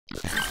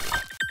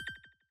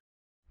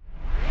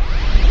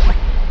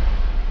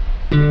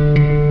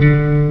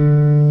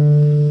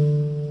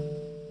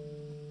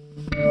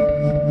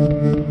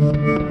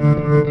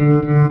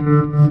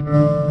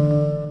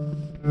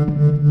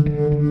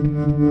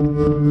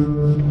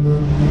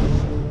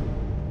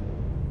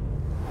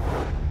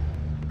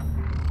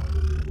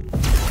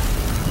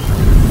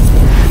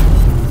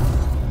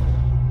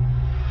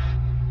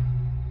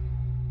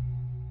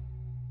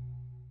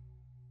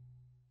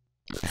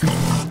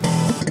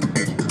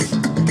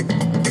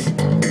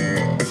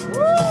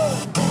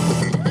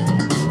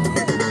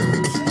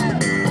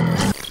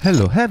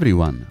Hello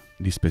everyone!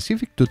 This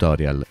specific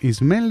tutorial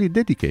is mainly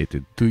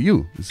dedicated to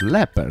you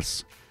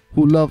slappers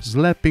who love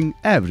slapping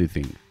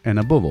everything and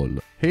above all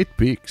hate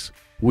picks.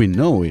 We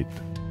know it!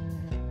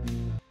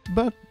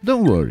 But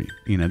don't worry,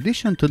 in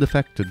addition to the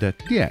fact that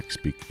the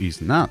XPick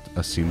is not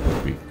a simple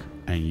pick,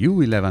 and you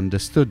will have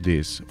understood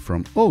this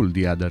from all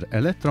the other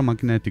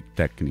electromagnetic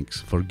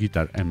techniques for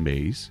guitar and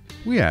bass,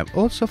 we have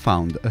also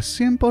found a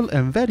simple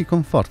and very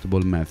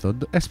comfortable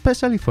method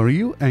especially for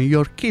you and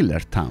your killer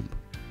thumb.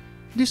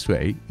 This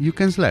way, you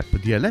can slap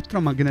the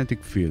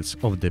electromagnetic fields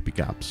of the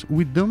pickups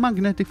with the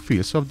magnetic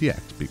fields of the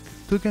XPick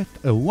to get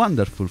a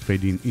wonderful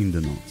fade in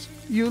the notes.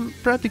 You'll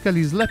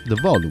practically slap the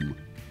volume.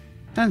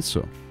 And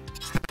so,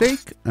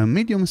 take a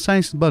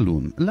medium-sized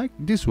balloon like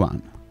this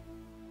one.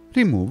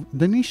 Remove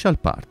the initial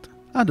part,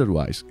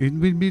 otherwise it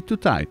will be too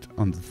tight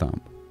on the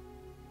thumb.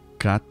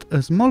 Cut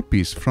a small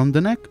piece from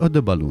the neck of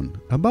the balloon,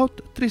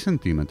 about 3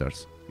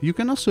 cm. You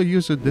can also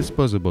use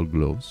disposable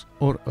gloves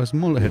or a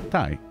small hair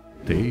tie,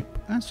 tape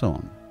and so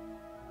on.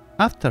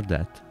 After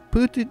that,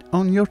 put it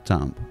on your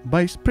thumb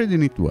by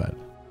spreading it well.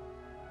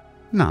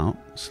 Now,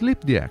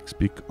 slip the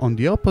XPick on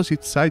the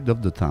opposite side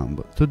of the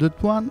thumb to the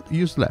one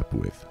you slap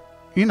with.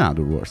 In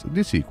other words,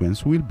 the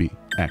sequence will be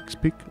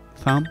XPick,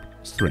 thumb,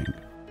 string.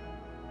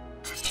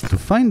 To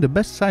find the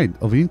best side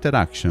of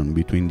interaction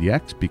between the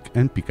XPick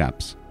and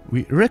pickups,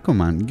 we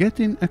recommend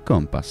getting a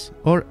compass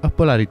or a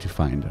polarity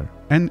finder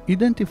and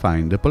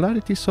identifying the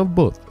polarities of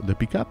both the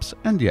pickups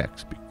and the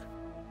XPick.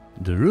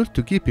 The rule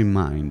to keep in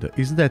mind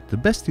is that the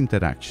best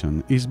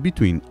interaction is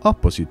between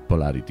opposite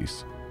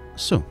polarities.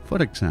 So,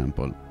 for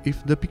example,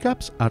 if the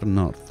pickups are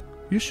north,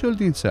 you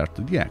should insert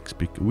the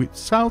XPick with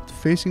south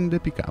facing the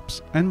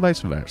pickups and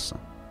vice versa.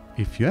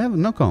 If you have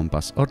no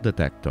compass or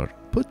detector,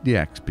 put the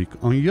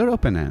XPick on your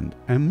open end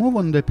and move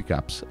on the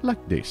pickups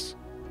like this.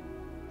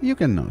 You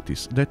can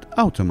notice that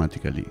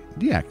automatically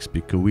the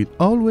XPick will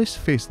always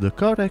face the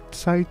correct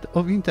side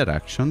of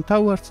interaction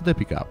towards the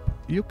pickup.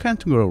 You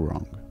can't go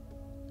wrong.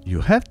 You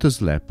have to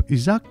slap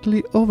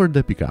exactly over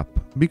the pickup,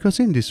 because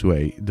in this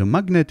way the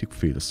magnetic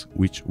fields,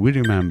 which we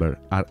remember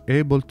are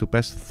able to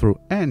pass through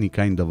any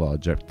kind of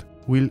object,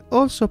 will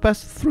also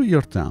pass through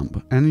your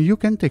thumb and you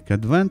can take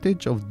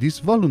advantage of this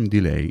volume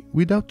delay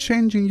without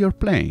changing your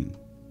playing.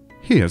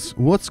 Here's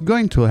what's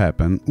going to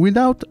happen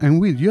without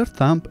and with your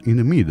thumb in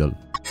the middle.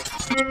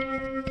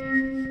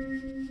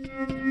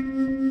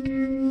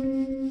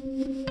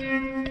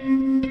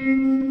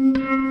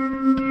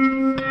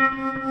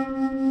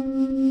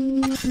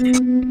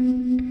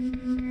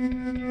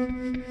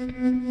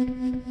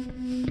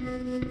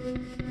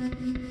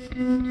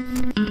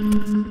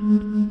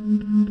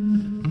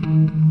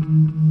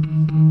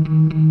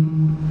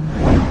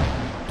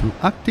 To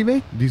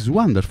activate this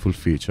wonderful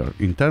feature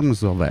in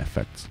terms of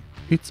effects,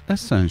 it's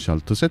essential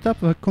to set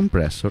up a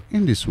compressor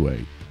in this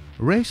way.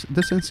 Raise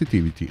the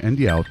sensitivity and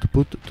the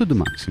output to the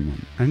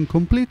maximum and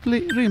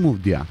completely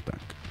remove the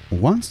attack.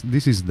 Once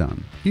this is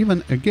done,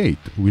 even a gate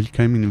will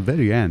come in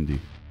very handy.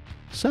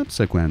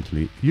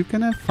 Subsequently, you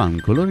can have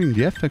fun coloring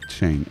the effect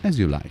chain as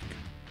you like.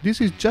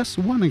 This is just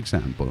one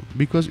example,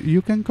 because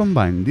you can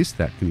combine this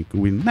technique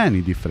with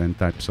many different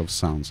types of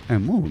sounds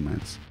and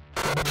movements.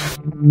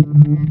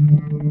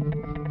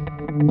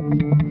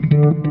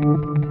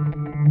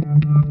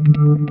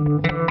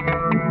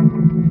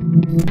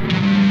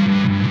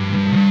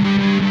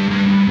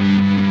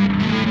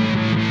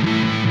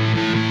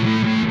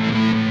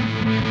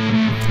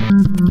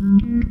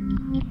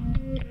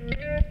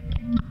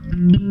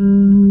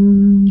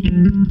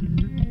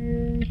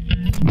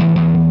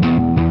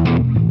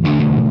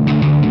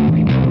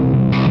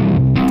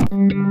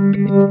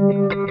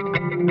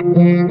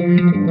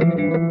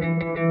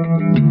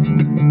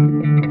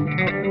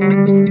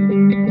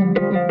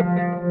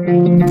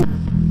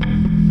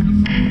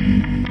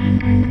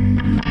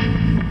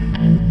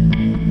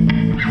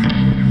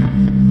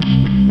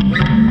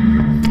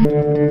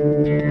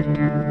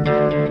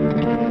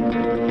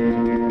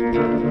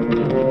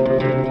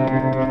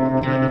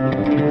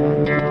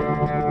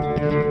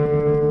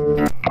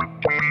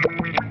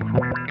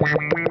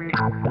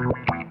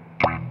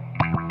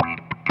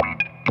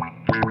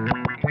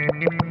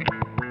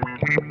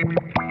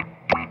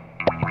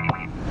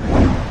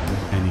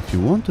 If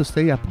you want to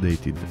stay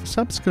updated,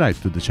 subscribe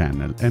to the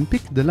channel and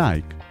pick the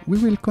like. We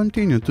will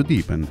continue to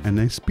deepen and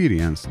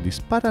experience this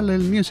parallel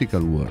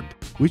musical world,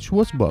 which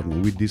was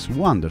born with this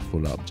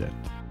wonderful object.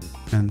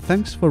 And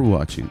thanks for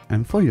watching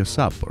and for your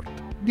support,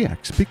 the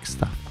XPick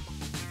Staff.